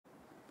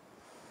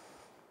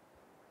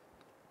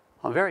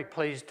I'm very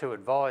pleased to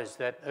advise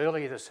that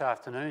earlier this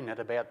afternoon at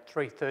about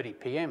 3:30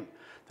 p.m,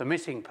 the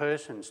missing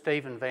person,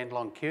 Stephen van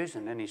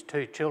Loncuysen, and his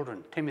two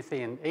children,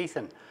 Timothy and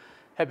Ethan,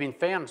 have been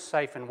found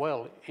safe and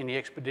well in the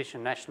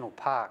Expedition National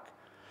Park.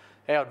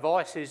 Our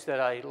advice is that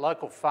a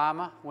local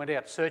farmer went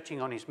out searching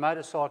on his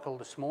motorcycle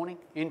this morning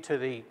into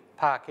the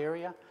park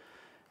area.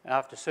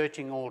 After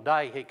searching all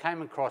day, he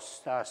came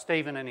across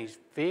Stephen and his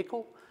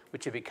vehicle,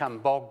 which had become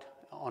bogged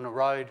on a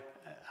road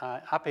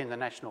up in the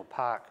national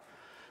park.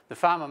 The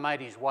farmer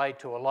made his way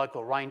to a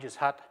local ranger's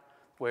hut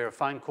where a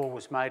phone call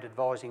was made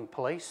advising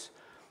police.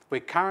 We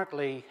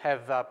currently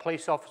have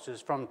police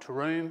officers from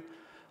Taroom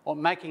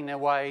making their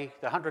way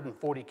the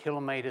 140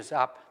 kilometres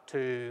up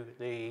to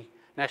the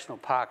National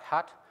Park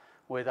hut,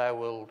 where they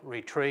will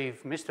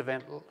retrieve Mr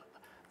Van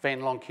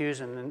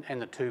Loncuysen and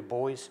the two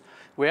boys.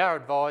 We are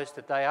advised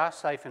that they are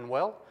safe and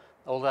well,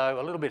 although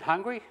a little bit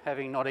hungry,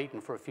 having not eaten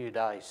for a few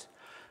days.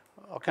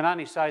 I can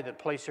only say that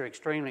police are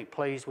extremely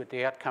pleased with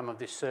the outcome of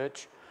this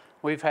search.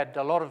 We've had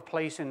a lot of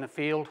police in the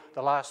field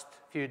the last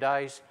few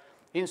days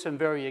in some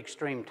very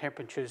extreme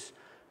temperatures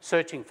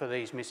searching for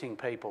these missing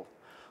people.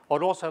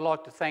 I'd also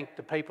like to thank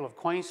the people of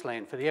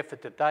Queensland for the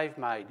effort that they've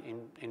made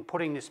in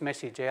putting this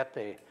message out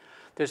there.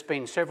 There's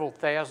been several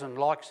thousand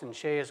likes and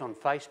shares on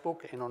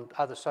Facebook and on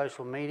other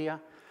social media.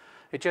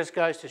 It just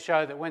goes to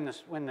show that when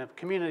the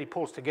community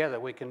pulls together,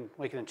 we can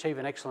achieve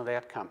an excellent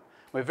outcome.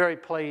 We're very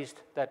pleased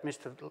that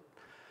Mr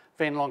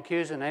Van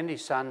Loncuysen and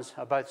his sons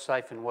are both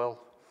safe and well.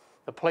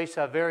 The police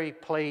are very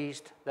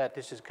pleased that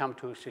this has come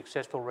to a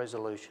successful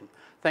resolution.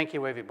 Thank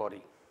you,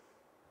 everybody.